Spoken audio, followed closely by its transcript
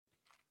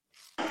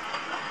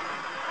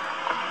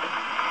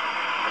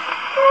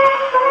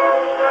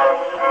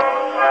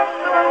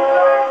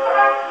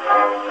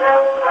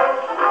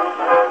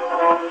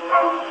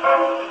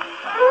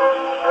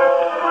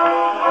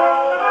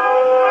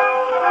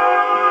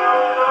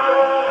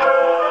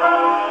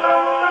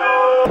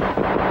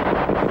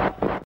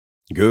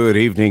Good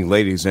evening,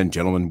 ladies and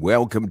gentlemen.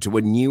 Welcome to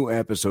a new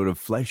episode of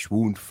Flesh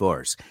Wound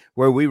Farce,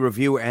 where we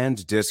review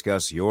and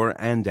discuss your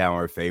and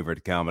our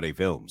favorite comedy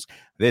films.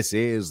 This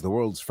is the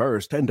world's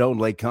first and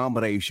only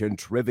combination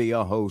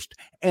trivia host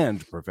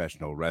and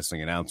professional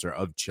wrestling announcer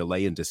of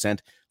Chilean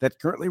descent that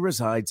currently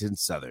resides in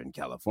Southern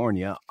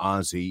California,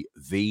 Ozzy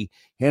V.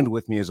 And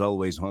with me, as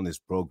always, on this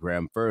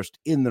program, first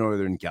in the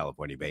Northern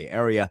California Bay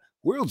Area,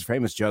 world's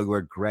famous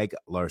juggler, Greg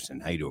Larson.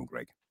 How you doing,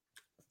 Greg?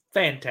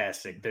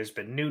 Fantastic. There's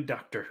been new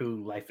Doctor Who.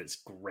 Life is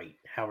great.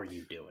 How are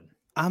you doing?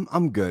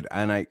 I'm good,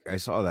 and I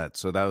saw that.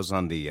 So that was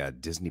on the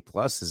Disney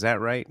Plus. Is that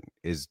right?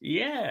 Is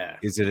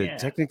it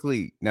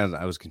technically? No,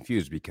 I was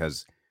confused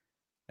because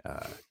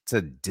it's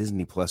a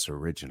Disney Plus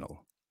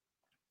original.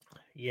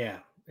 Yeah,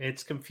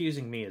 it's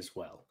confusing me as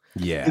well.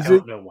 Yeah, I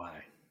don't know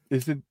why.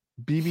 Is it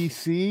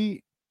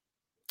BBC?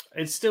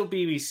 It's still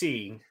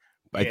BBC.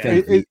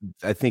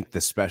 I think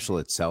the special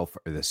itself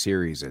or the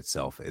series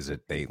itself is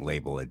it they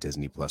label a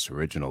Disney Plus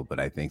original,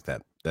 but I think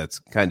that's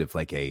kind of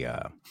like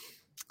a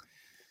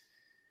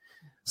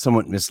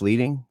somewhat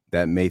misleading.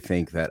 That may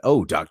think that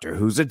Doctor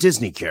Who's a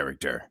Disney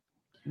character,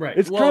 right?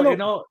 It's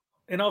well,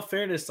 in all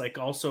fairness, like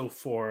also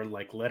for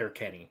like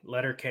Letterkenny.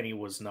 Letterkenny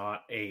was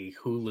not a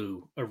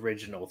Hulu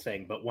original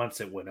thing, but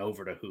once it went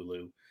over to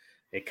Hulu,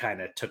 it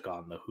kind of took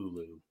on the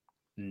Hulu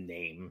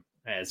name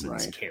as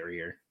its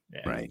carrier.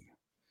 Yeah. Right.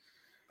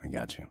 I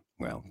got you.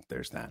 Well,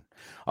 there's that.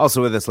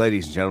 Also with us,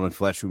 ladies and gentlemen,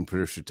 Flesh Wound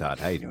producer Todd.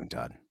 How you doing,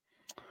 Todd?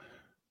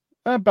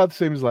 About the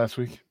same as last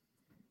week.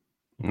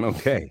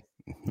 Okay.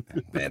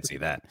 Fancy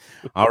that.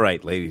 All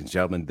right, ladies and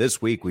gentlemen, this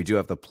week we do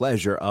have the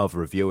pleasure of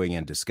reviewing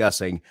and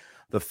discussing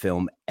the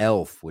film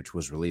Elf, which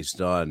was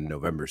released on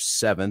November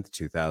 7th,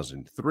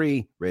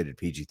 2003, rated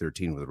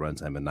PG-13 with a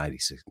runtime of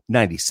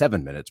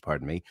 97 minutes,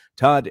 pardon me.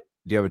 Todd,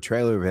 do you have a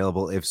trailer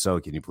available? If so,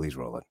 can you please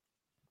roll it?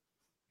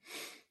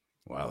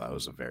 Wow, that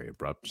was a very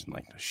abrupt,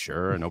 like,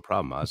 sure, no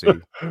problem,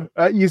 Ozzy.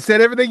 You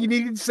said everything you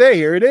needed to say.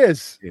 Here it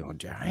is.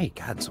 Hey,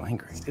 God, so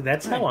angry. See,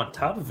 that's how on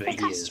top of it The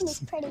costume is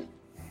pretty.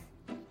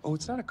 Oh,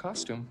 it's not a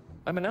costume.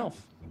 I'm an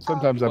elf.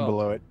 Sometimes I'm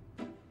below it.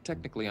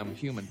 Technically, I'm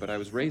human, but I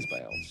was raised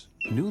by elves.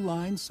 New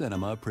Line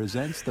Cinema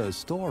presents the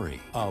story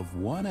of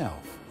one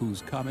elf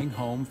who's coming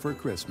home for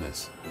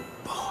Christmas.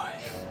 Boy,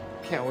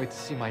 can't wait to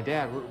see my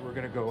dad. We're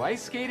gonna go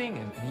ice skating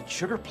and eat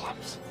sugar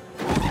plums.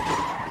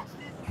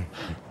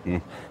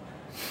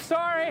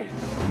 Sorry!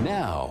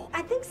 Now,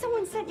 I think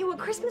someone sent you a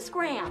Christmas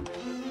gram.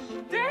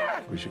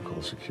 Dad! We should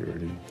call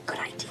security. Good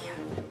idea.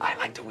 I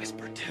like to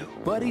whisper too.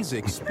 Buddy's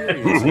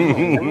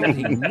experiencing a world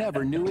he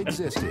never knew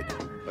existed.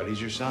 But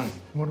he's your son.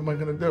 What am I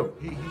going to do?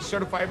 He's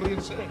certifiably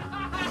insane.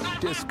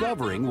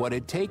 Discovering what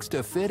it takes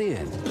to fit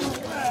in.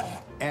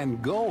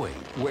 And going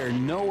where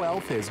no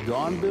elf has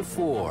gone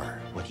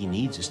before. What he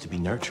needs is to be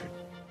nurtured.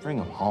 Bring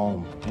him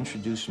home.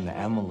 Introduce him to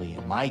Emily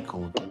and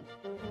Michael.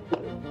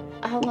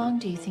 How long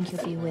do you think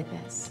you'll be with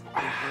us?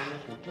 I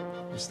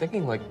was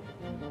thinking like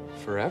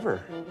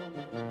forever.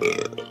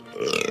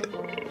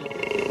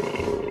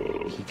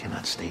 He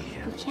cannot stay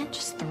here. We can't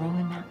just throw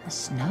him out in the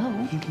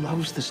snow. He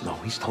loves the snow.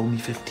 He's told me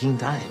 15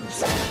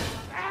 times.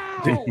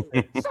 Ow!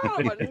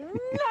 Son of a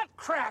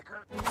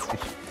nutcracker!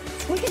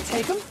 We can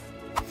take him.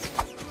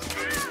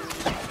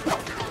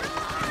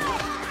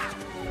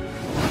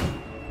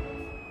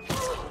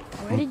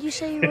 Where did you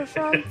say you were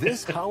from?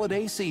 This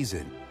holiday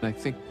season, I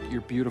think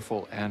you're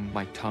beautiful, and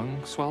my tongue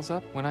swells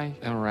up when I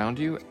am around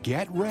you.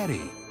 get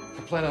ready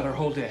I planned out our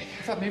whole day.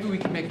 I thought maybe we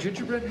could make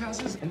gingerbread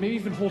houses and maybe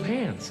even hold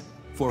hands.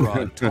 for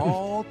a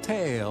tall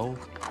tale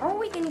How are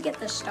we going to get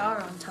the star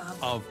on top?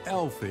 of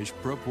elfish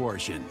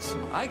proportions.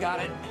 I got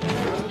it.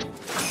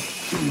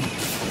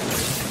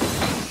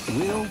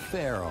 Will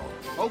Ferrell,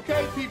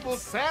 Okay, people,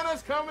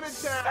 Santa's coming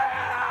to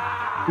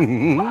town.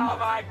 Oh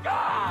my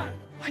God!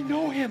 I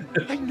know him.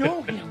 I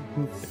know him.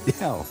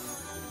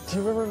 Elf, Do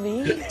you remember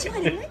me?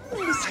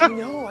 I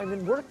know. I'm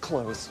in work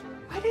clothes.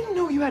 I didn't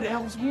know you had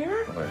elves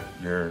here.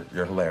 You're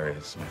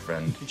hilarious, my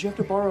friend. Did you have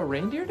to borrow a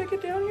reindeer to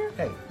get down here?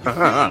 Hey.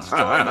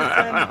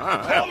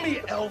 Call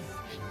me elf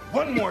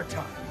one more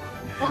time.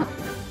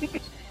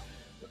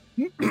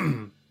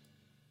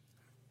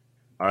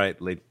 All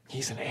right, lady.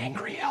 He's an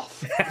angry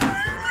elf.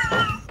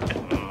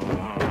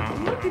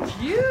 Look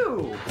at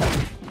you.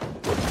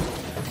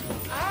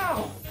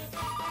 Ow.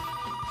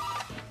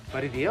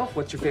 Buddy the elf,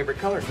 what's your favorite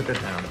color? Put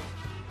that down.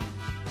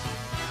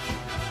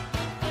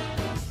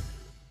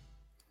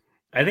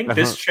 I think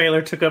this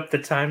trailer took up the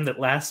time that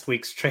last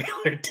week's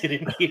trailer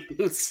didn't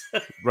use.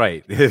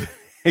 Right.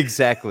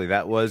 Exactly.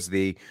 That was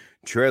the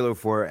trailer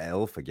for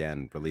Elf,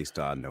 again, released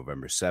on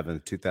November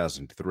 7th,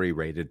 2003,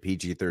 rated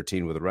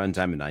PG-13 with a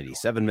runtime of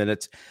 97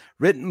 minutes,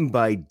 written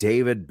by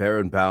David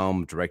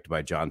Berenbaum, directed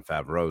by Jon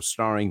Favreau,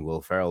 starring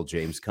Will Ferrell,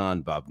 James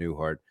Caan, Bob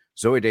Newhart,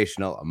 Zooey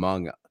Deschanel,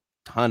 among a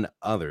ton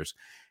others.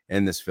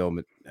 In this film,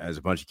 it has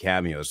a bunch of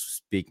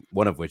cameos,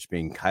 one of which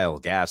being Kyle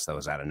Gass, that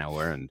was out of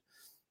nowhere, and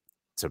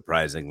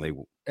surprisingly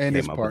And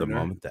his came up with a partner.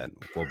 moment that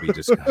we'll be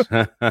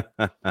discussing.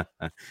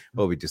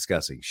 We'll be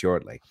discussing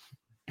shortly.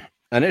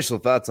 Initial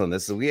thoughts on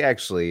this. We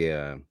actually,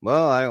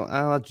 well,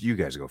 I'll let you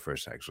guys go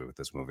first, actually, with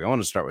this movie. I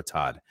want to start with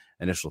Todd.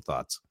 Initial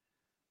thoughts.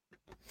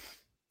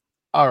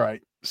 All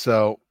right.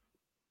 So,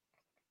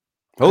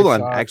 hold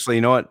on. Actually,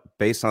 you know what?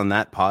 Based on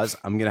that pause,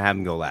 I'm going to have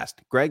him go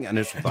last. Greg,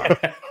 initial thoughts.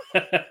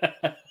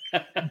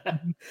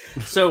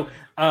 So,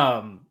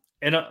 and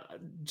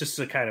just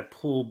to kind of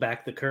pull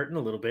back the curtain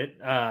a little bit,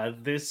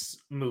 this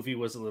movie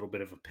was a little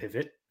bit of a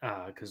pivot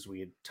because we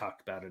had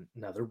talked about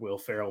another Will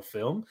Ferrell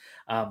film,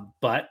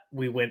 but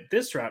we went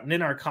this route. And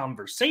in our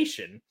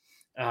conversation,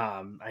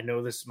 I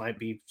know this might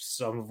be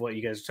some of what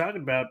you guys are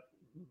talking about.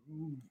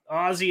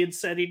 Ozzy had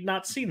said he'd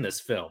not seen this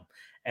film.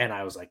 And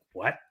I was like,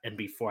 what? And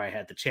before I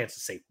had the chance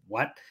to say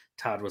what,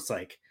 Todd was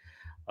like,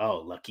 oh,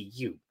 lucky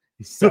you.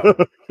 So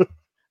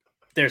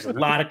there's a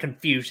lot of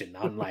confusion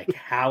on like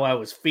how I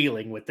was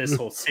feeling with this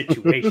whole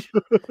situation.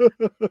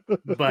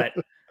 But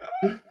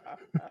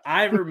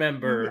I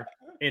remember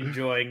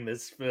enjoying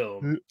this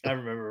film. I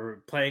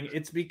remember playing.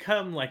 It's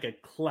become like a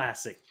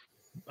classic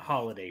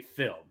holiday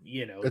film.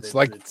 You know, it's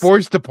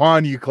forced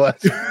upon you,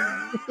 classic.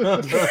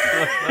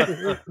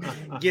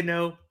 You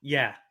know,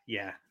 yeah.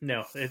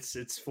 No,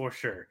 it's for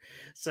sure.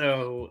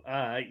 So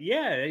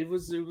yeah, it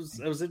was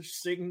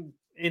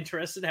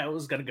interested how it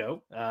was going to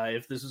go,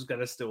 if this was going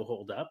to still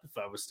hold up, if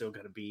I was still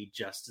going to be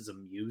just as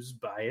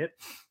amused by it,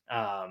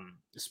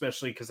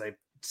 especially because I've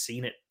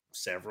seen it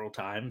several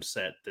times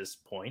at this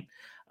point.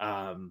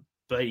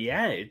 But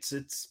yeah, it's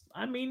a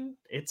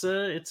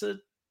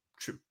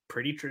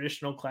pretty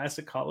traditional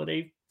classic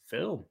holiday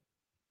film.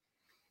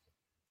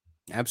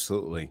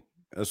 Absolutely.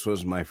 This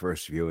was my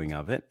first viewing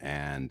of it,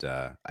 and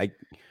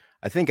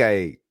I think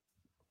I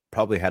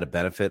probably had a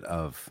benefit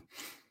of,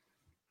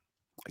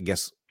 I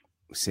guess,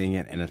 seeing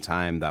it in a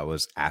time that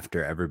was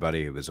after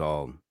everybody. It was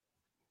the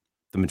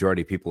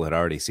majority of people had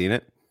already seen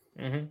it.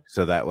 Mm-hmm.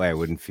 So that way I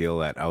wouldn't feel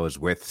that I was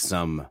with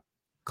some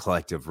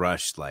collective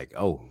rush, like,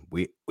 oh,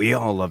 we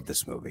all love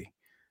this movie,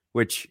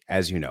 which,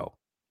 as you know,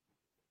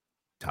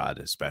 Todd,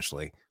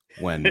 especially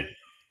when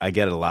I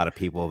get a lot of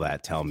people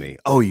that tell me,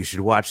 oh, you should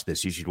watch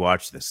this.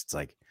 It's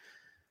like,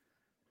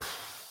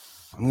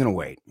 I'm going to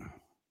wait.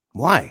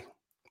 Why?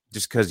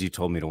 Just because you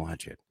told me to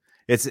watch it.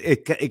 There's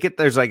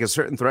like a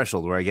certain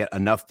threshold where I get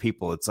enough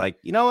people. It's like,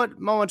 you know what?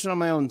 I'm watching on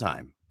my own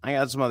time. I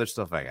got some other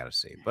stuff I got to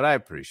see, but I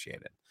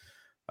appreciate it.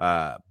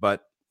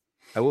 But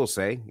I will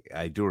say,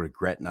 I do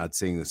regret not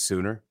seeing this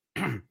sooner.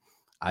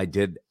 I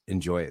did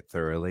enjoy it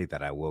thoroughly,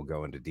 that I will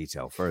go into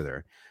detail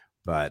further.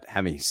 But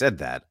having said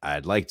that,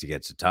 I'd like to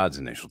get to Todd's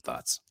initial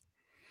thoughts.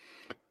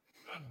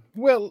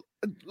 Well,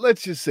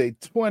 let's just say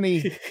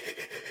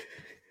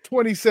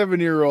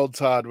 27-year-old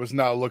Todd was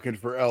not looking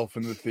for Elf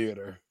in the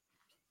theater.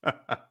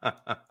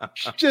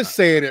 Just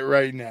saying it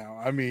right now.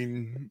 I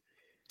mean,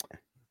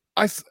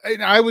 I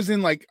was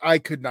in like, I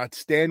could not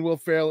stand Will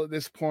Ferrell at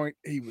this point.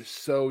 He was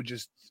so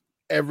just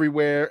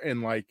everywhere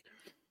and like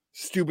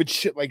stupid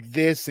shit like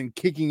this and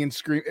kicking and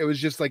screaming. It was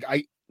just like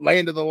I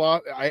landed the law.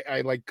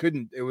 I like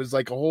couldn't. It was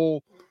like a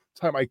whole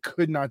time I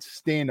could not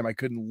stand him. I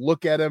couldn't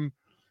look at him.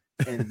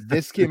 And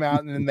this came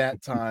out in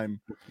that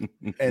time,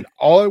 and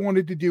all I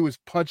wanted to do was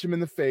punch him in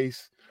the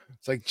face.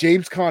 It's like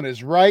James Caan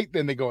is right.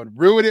 Then they go and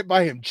ruin it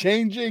by him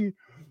changing.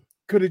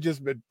 Could have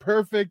just been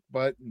perfect,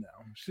 but no.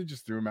 Should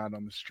just threw him out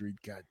on the street.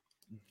 God.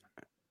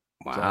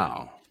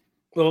 Wow.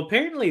 Well,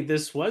 apparently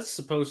this was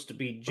supposed to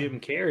be Jim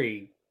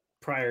Carrey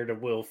prior to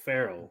Will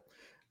Ferrell,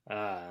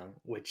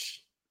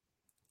 which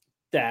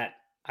I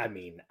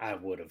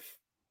would have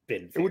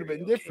been. It would have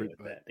been different.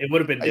 But it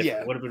would have been different.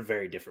 Yeah. It would have been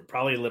very different.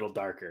 Probably a little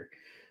darker,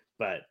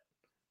 but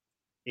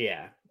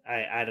yeah,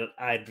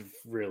 I'd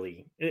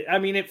really. I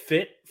mean, it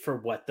fit for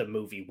what the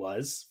movie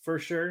was for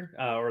sure,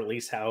 or at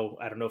least how,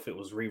 I don't know if it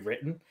was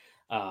rewritten,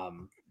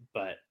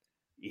 but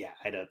yeah,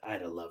 I'd have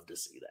loved to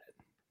see that.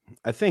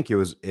 I think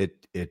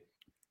it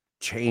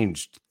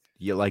changed.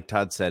 You, like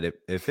Todd said,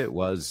 if it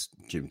was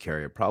Jim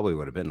Carrey, it probably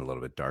would have been a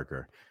little bit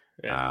darker.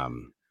 Yeah.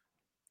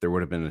 There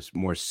would have been a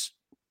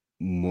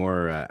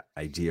more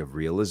idea of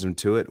realism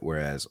to it,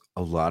 whereas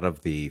a lot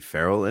of the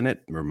Ferrell in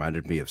it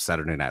reminded me of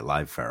Saturday Night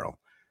Live Ferrell,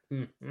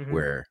 mm-hmm.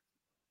 where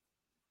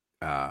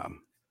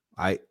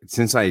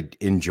since I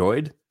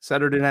enjoyed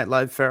Saturday Night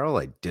Live Ferrell,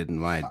 I didn't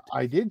mind.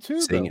 I did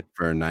too, seeing it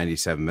for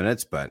 97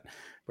 minutes, but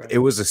it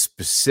was a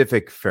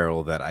specific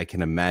Ferrell that I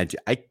can imagine.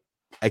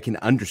 I can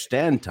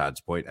understand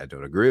Todd's point. I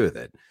don't agree with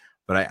it,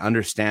 but I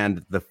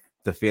understand the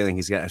feeling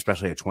he's got,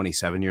 especially at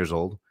 27 years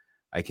old.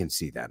 I can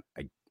see that.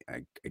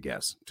 I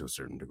guess to a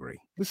certain degree.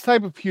 This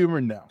type of humor,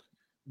 no,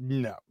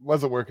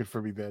 wasn't working for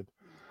me then.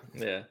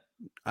 Yeah,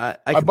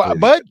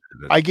 but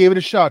I gave it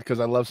a shot because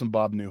I love some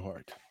Bob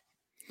Newhart.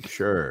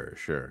 Sure.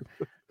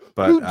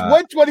 But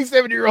what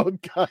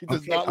 27-year-old guy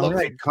does not love? All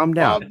right, calm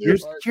down.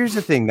 Here's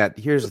the thing. I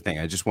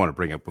just want to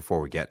bring up before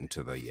we get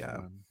into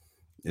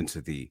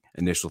the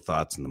initial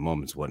thoughts and the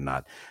moments,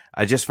 whatnot.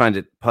 I just find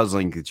it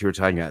puzzling that you were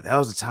talking about that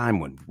was a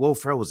time when Will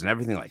Ferrell was in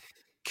everything, like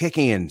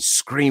kicking and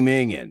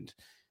screaming and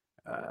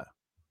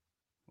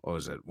what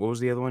was it? What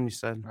was the other one you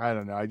said? I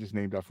don't know. I just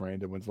named off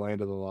random ones.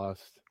 Land of the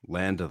Lost.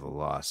 Land of the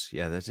Lost.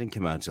 Yeah, that didn't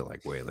come out until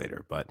like way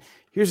later. But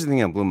here's the thing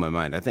that blew my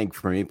mind. I think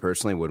for me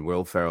personally, when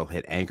Will Ferrell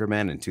hit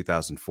Anchorman in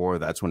 2004,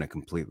 that's when it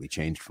completely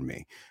changed for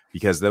me,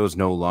 because there was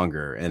no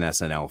longer an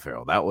SNL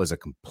Ferrell. That was a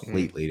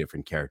completely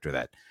different character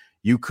that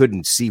you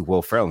couldn't see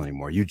Will Ferrell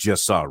anymore. You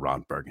just saw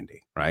Ron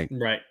Burgundy, right?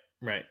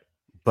 Right.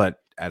 But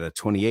at a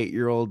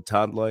 28-year-old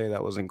Todd Loy,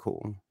 that wasn't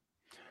cool.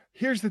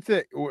 Here's the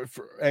thing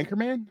for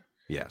Anchorman.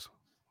 Yes.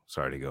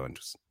 Sorry to go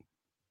into.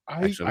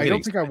 I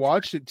don't think I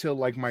watched it till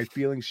like my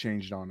feelings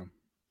changed on him.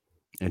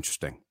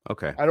 Interesting.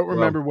 Okay. I don't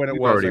remember when it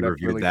we've was. Already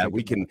reviewed that.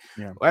 We can.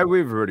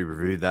 We've already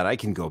reviewed that. I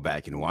can go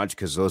back and watch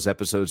because those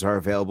episodes are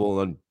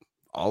available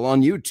all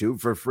on YouTube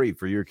for free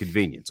for your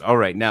convenience. All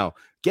right, now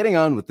getting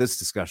on with this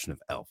discussion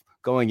of Elf,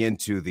 going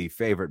into the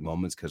favorite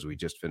moments because we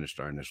just finished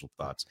our initial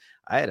thoughts.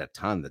 I had a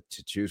ton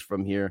to choose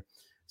from here.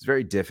 It's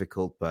very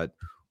difficult, but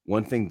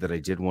one thing that I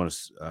did want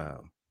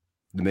to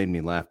that made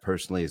me laugh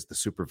personally is the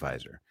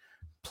supervisor,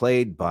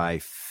 played by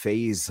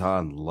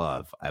Faison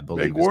Love, I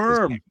believe. Big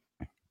Worm.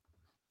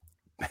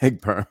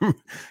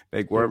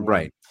 Big Worm,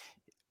 right.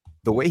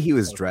 The way he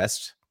was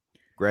dressed,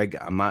 Greg,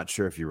 I'm not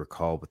sure if you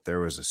recall, but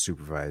there was a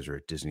supervisor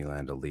at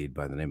Disneyland, a lead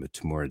by the name of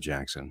Tamora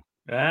Jackson.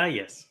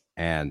 Yes.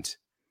 And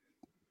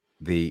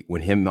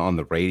when him on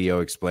the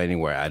radio explaining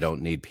where I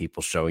don't need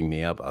people showing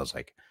me up, I was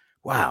like,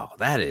 wow,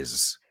 that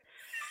is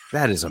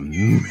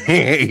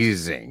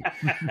amazing.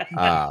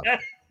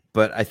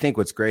 But I think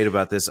what's great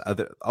about this,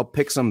 I'll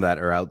pick some that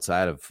are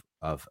outside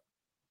of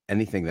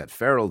anything that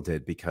Ferrell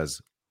did,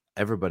 because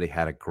everybody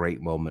had a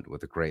great moment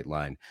with a great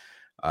line.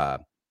 I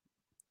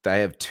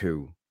have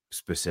two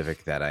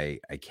specific that I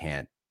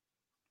can't.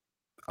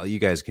 You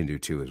guys can do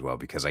two as well,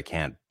 because I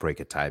can't break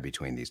a tie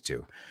between these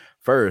two.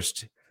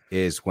 First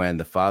is when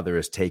the father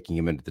is taking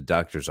him into the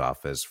doctor's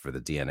office for the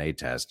DNA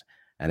test,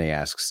 and he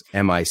asks,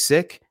 "Am I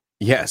sick?"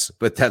 "Yes,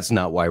 but that's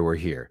not why we're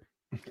here."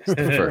 That's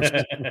the first.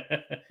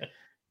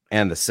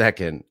 And the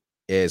second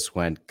is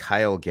when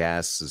Kyle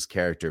Gass's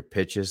character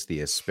pitches the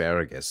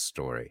asparagus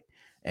story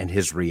and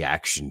his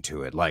reaction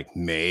to it, like,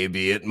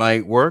 maybe it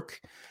might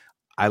work.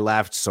 I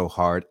laughed so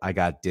hard, I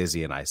got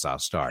dizzy and I saw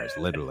stars,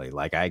 literally.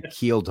 Like, I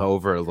keeled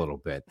over a little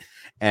bit,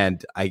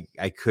 and I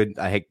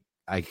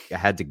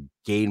had to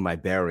gain my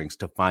bearings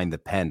to find the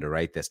pen to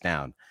write this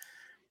down.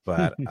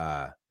 But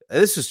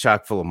this is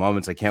chock full of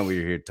moments. I can't wait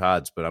to hear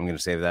Todd's, but I'm going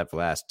to save that for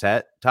last.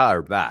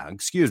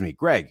 Excuse me,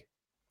 Greg.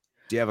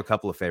 Do you have a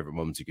couple of favorite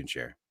moments you can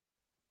share?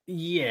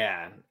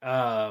 Yeah.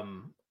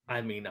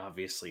 I mean,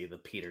 obviously the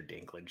Peter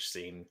Dinklage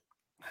scene.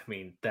 I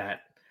mean,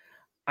 that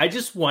I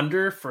just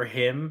wonder for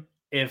him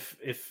if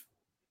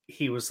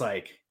he was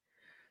like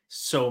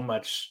so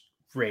much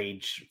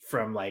rage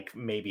from like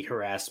maybe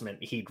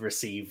harassment he'd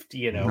received,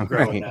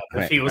 growing up.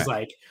 If he was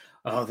like,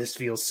 oh, this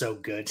feels so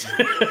good,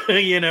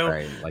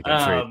 Right. Like,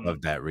 I'm sure he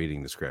loved that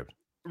reading the script.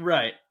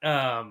 Right.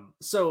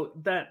 So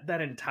that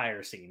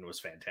entire scene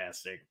was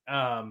fantastic.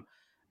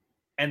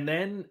 And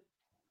then,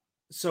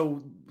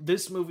 so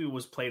this movie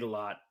was played a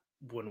lot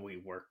when we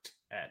worked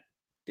at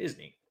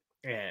Disney,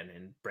 and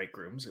in break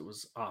rooms, it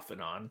was off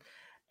and on.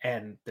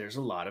 And there's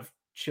a lot of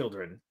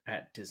children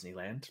at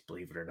Disneyland,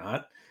 believe it or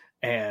not.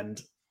 And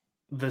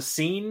the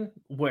scene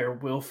where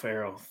Will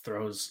Ferrell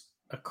throws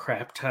a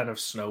crap ton of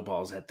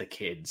snowballs at the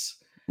kids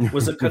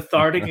was a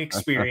cathartic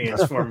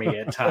experience for me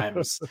at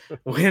times.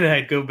 When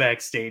I go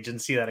backstage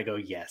and see that, I go,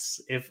 yes,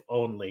 if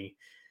only.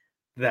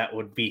 That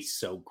would be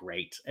so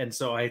great. And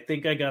so I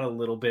think I got a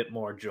little bit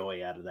more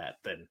joy out of that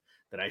than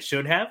I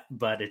should have,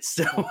 but it's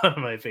still one of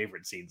my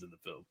favorite scenes in the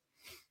film.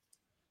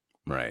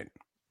 Right.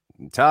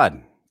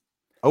 Todd.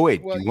 Oh,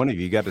 wait. One of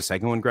you got a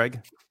second one,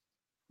 Greg?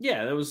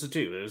 Yeah, that was the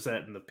two. It was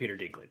that and the Peter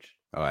Dinklage.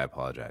 Oh, I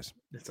apologize.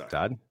 It's all right.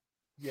 Todd?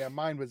 Yeah,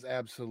 mine was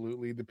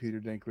absolutely the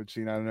Peter Dinklage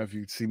scene. I don't know if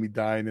you see me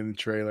dying in the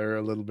trailer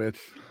a little bit.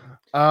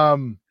 But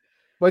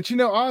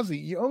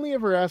Ozzy, you only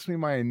ever asked me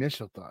my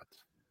initial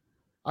thoughts.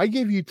 I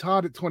gave you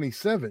Todd at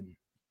 27,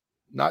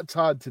 not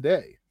Todd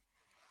today.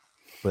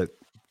 But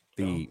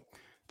the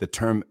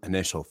term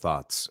initial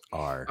thoughts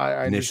are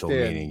I initial,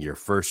 understand. meaning your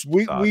first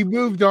thought. We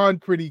moved on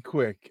pretty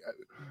quick.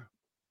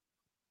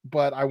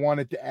 But I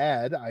wanted to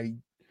add,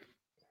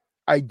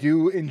 I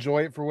do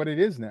enjoy it for what it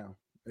is now.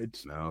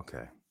 It's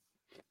okay.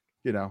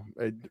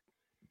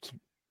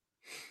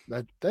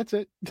 That's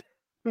it.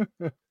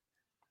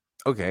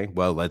 Okay,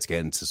 well, let's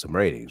get into some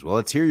ratings. Well,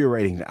 let's hear your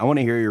rating. I want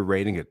to hear your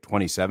rating at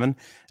 27, and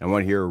I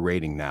want to hear a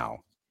rating now.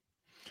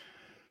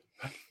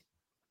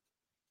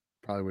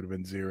 Probably would have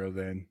been 0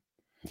 then.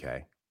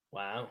 Okay.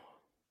 Wow.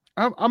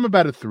 I'm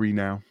about a 3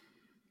 now.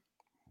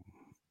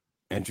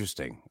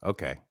 Interesting.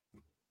 Okay.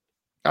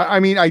 I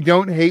mean, I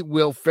don't hate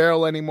Will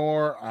Ferrell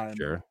anymore.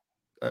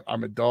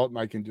 I'm adult and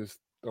I can just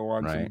go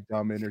on some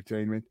dumb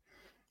entertainment.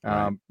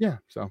 Yeah,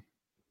 so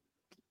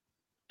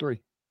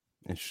 3.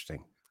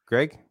 Interesting.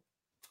 Greg?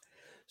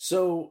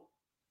 So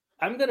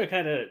I'm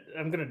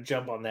gonna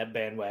jump on that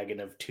bandwagon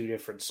of two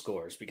different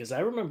scores, because I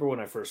remember when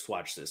I first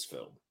watched this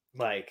film,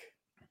 like,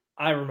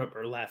 I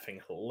remember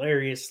laughing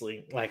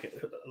hilariously, like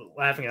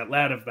laughing out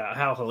loud about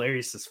how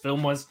hilarious this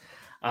film was.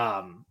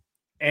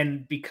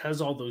 And because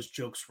all those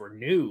jokes were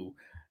new,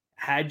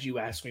 had you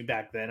asked me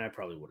back then, I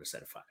probably would have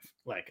said a 5.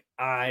 Like,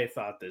 I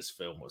thought this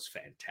film was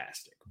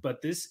fantastic.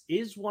 But this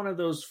is one of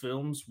those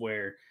films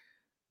where,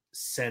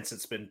 since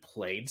it's been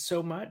played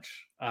so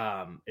much,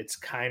 it's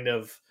kind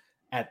of,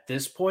 at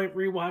this point,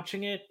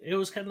 rewatching it, it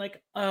was kind of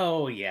like,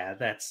 oh yeah,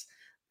 that's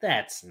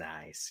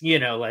nice.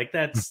 Like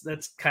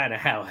that's kind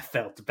of how I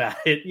felt about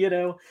it.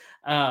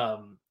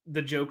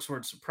 The jokes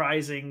weren't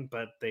surprising,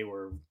 but they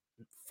were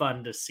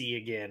fun to see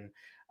again.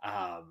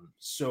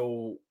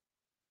 So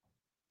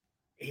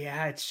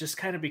yeah, it's just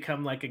kind of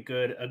become like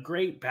a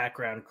great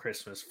background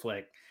Christmas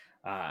flick.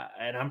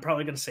 And I'm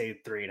probably going to say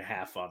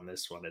 3.5 on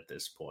this one at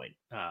this point.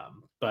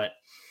 But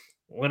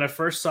when I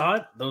first saw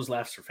it, those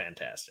laughs are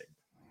fantastic.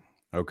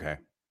 Okay.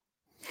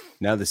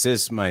 Now, this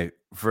is my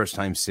first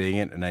time seeing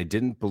it, and I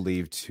didn't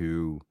believe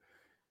to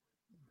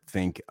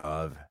think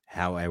of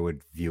how I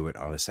would view it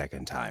on a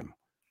second time.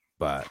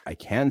 But I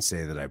can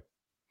say that I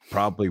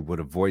probably would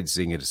avoid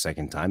seeing it a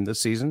second time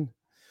this season.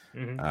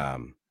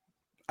 Mm-hmm.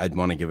 I'd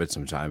want to give it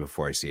some time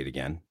before I see it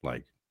again.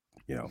 Like,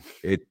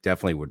 it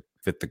definitely would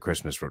fit the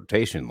Christmas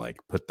rotation. Like,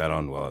 put that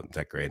on while I'm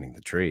decorating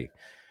the tree.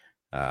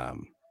 But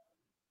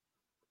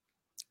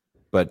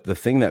the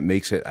thing that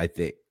makes it, I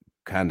think,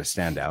 kind of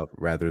stand out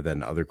rather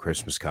than other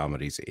Christmas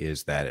comedies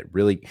is that it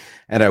really,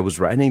 and I was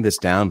writing this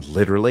down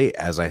literally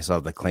as I saw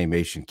the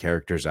claymation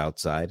characters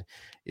outside,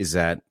 is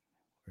that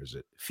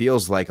it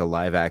feels like a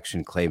live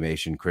action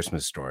claymation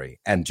Christmas story.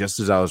 And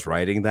just as I was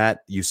writing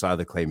that, you saw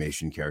the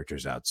claymation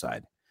characters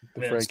outside.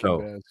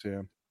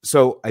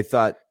 So I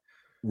thought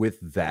with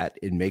that,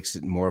 it makes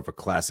it more of a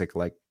classic,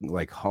 like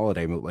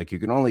holiday movie. Like, you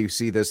can only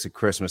see this at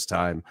Christmas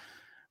time.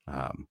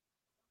 I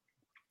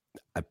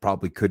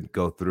probably could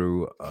go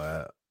through,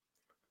 I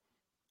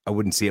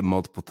wouldn't see it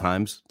multiple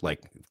times.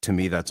 Like, to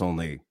me, that's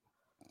only,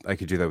 I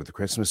could do that with the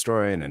Christmas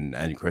Story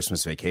and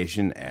Christmas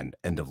Vacation and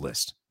End of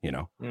List,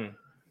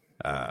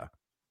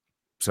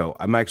 So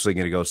I'm actually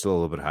going to go still a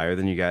little bit higher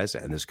than you guys.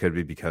 And this could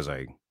be because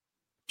I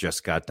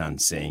just got done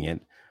seeing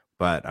it,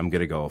 but I'm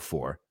going to go a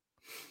 4.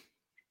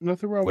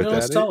 Nothing wrong with that.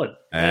 That's solid.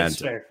 And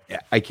that's fair.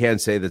 I can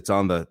say that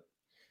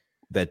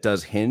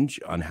does hinge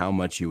on how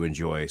much you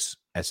enjoy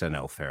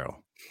SNL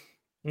Farrell.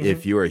 Mm-hmm.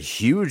 If you're a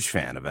huge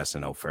fan of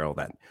SNL Farrell,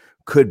 that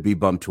could be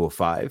bumped to a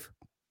 5.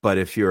 But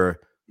if you're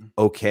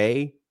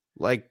okay,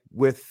 like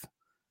with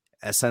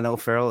SNL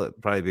Farrell,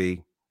 it'd probably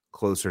be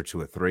closer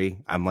to a 3.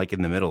 I'm like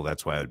in the middle.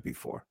 That's why it would be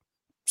 4.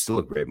 Still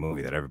a great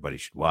movie that everybody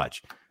should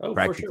watch. Oh,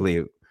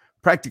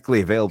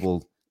 practically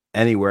available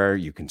anywhere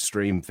you can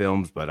stream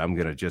films, but I'm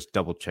going to just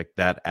double check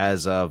that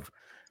as of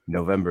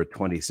November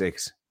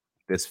 26th.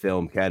 This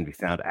film can be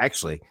found.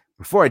 Actually,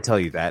 before I tell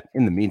you that,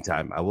 in the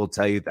meantime, I will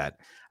tell you that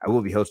I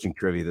will be hosting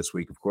trivia this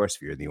week. Of course,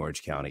 if you're in the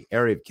Orange County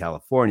area of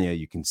California,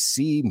 you can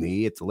see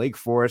me at the Lake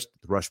Forest,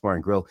 the Rush Bar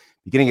and Grill,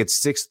 beginning at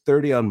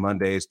 6:30 on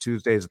Mondays,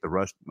 Tuesdays at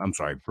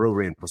the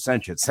Brewery in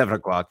Placentia at 7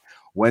 o'clock,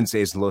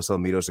 Wednesdays in Los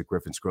Alamitos at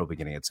Griffin's Grill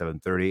beginning at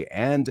 7:30,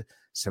 and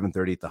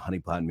 7:30 at the Honey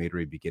Pot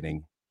Meadery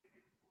beginning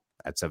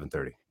at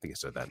 7:30. I think I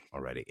said that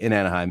already. In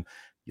Anaheim,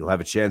 you'll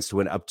have a chance to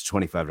win up to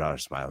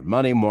 $25 Smile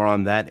Money. More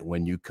on that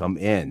when you come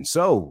in.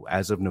 So,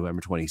 as of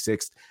November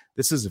 26th,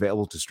 this is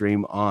available to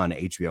stream on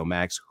HBO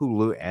Max,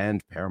 Hulu,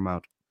 and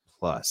Paramount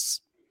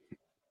Plus.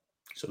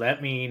 So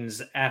that means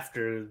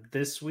after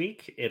this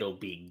week, it'll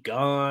be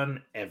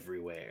gone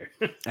everywhere.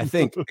 I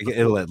think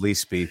it'll at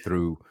least be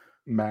through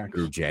Max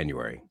through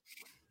January.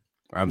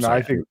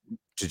 I think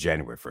to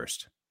January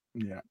 1st.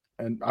 Yeah,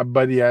 and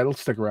it'll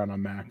stick around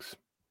on Max.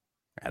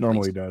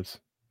 Normally does.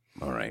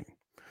 All right.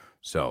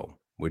 So,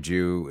 would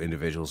you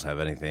individuals have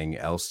anything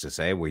else to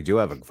say? We do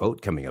have a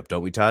vote coming up,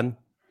 don't we, Todd?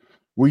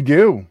 We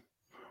do.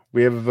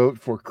 We have a vote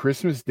for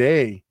Christmas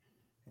Day.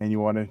 And you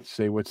want to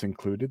say what's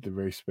included? The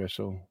very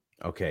special.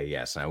 Okay,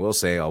 yes. I will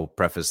say, I'll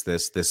preface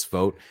this. This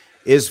vote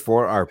is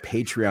for our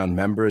Patreon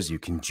members. You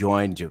can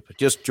join,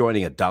 just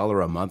joining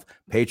 $1 a month,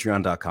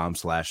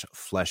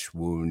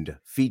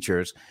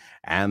 patreon.com/fleshwoundfeatures.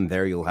 And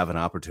there you'll have an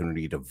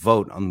opportunity to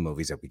vote on the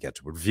movies that we get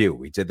to review.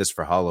 We did this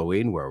for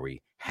Halloween, where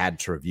we had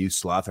to review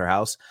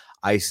Slaughterhouse.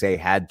 I say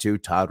had to.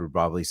 Todd would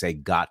probably say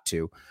got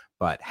to,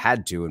 but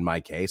had to in my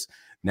case.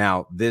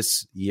 Now,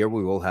 this year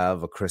we will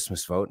have a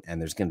Christmas vote,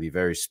 and there's going to be a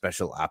very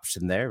special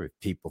option there. If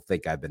people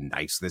think I've been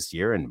nice this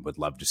year and would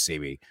love to see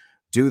me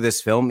do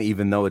this film,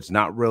 even though it's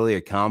not really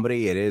a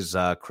comedy, it is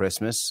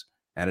Christmas,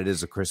 and it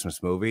is a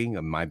Christmas movie.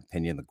 In my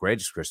opinion, the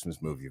greatest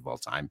Christmas movie of all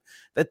time,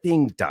 that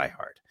being Die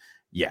Hard.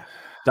 Yeah,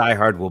 Die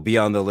Hard will be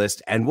on the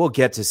list, and we'll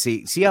get to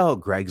see how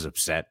Greg's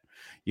upset.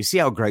 You see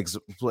how Greg's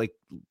like,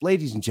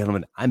 ladies and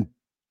gentlemen, I'm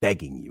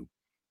begging you,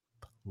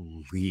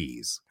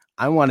 please.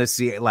 I want to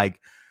see it. Like,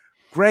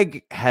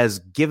 Greg has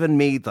given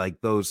me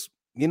like those,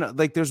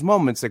 like there's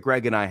moments that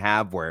Greg and I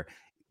have where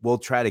we'll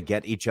try to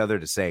get each other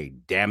to say,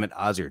 damn it,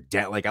 Ozzy, or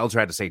like I'll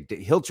try to say,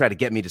 he'll try to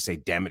get me to say,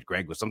 damn it,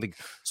 Greg, with something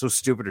so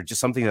stupid or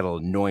just something that'll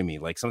annoy me,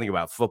 like something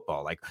about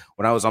football. Like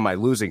when I was on my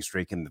losing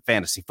streak in the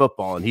fantasy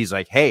football, and he's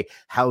like, hey,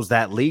 how's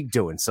that league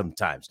doing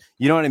sometimes?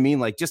 You know what I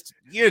mean? Like,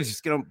 you're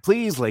just going to,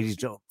 please, ladies and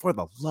gentlemen, for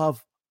the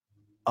love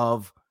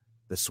of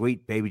the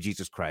sweet baby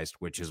Jesus Christ,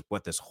 which is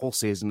what this whole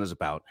season is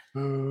about,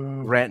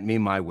 grant me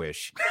my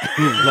wish.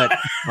 Let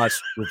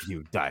us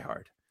review Die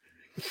Hard.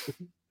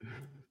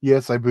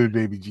 Yes, I booed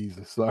baby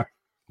Jesus. Sorry.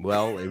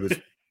 Well,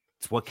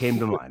 it's what came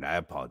to mind. I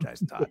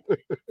apologize, Todd,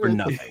 for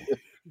nothing.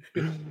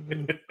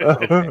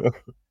 Okay.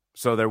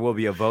 So there will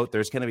be a vote.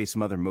 There's going to be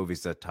some other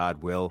movies that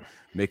Todd will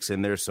mix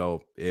in there.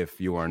 So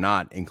if you are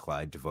not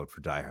inclined to vote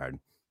for Die Hard,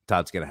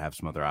 Todd's going to have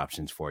some other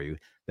options for you.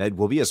 That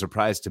will be a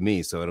surprise to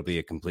me. So it'll be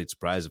a complete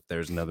surprise if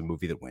there's another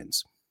movie that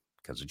wins,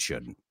 because it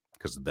shouldn't.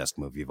 Because the best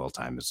movie of all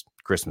time is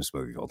Christmas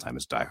movie of all time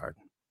is Die Hard.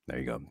 There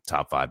you go.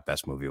 Top 5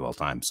 best movie of all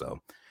time. So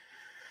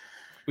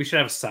we should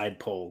have a side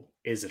poll.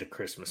 Is it a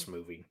Christmas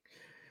movie?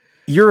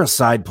 You're a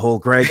side poll,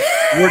 Greg.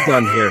 We're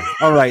done here.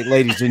 All right,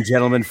 ladies and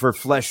gentlemen, for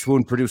Flesh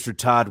Wound producer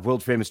Todd,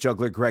 world famous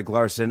juggler Greg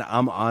Larson,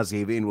 I'm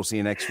Ozzy, and we'll see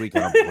you next week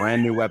on a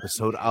brand new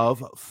episode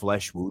of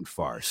Flesh Wound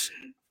Farce.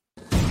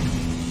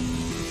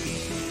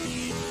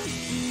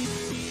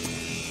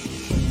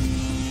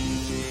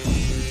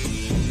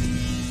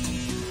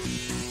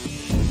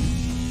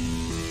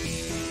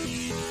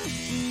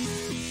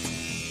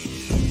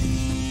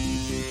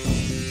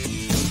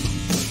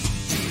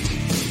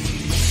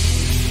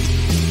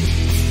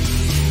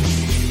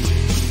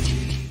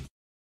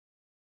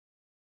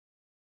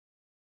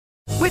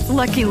 With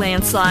Lucky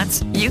Land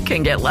Slots, you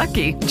can get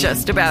lucky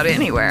just about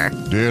anywhere.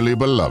 Dearly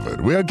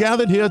beloved, we are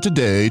gathered here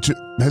today to...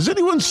 Has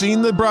anyone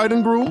seen the bride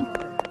and groom?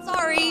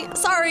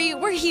 Sorry,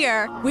 we're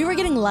here. We were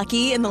getting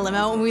lucky in the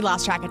limo and we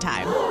lost track of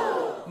time.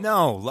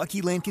 No,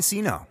 Lucky Land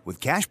Casino, with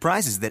cash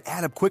prizes that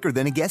add up quicker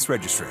than a guest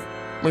registry.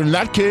 In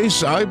that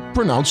case, I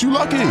pronounce you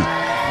lucky.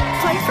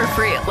 Play for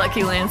free at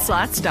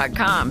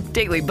LuckyLandSlots.com.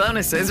 Daily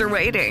bonuses are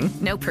waiting.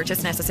 No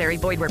purchase necessary.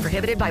 Void where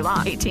prohibited by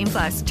law.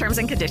 18+. Terms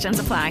and conditions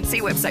apply.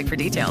 See website for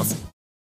details.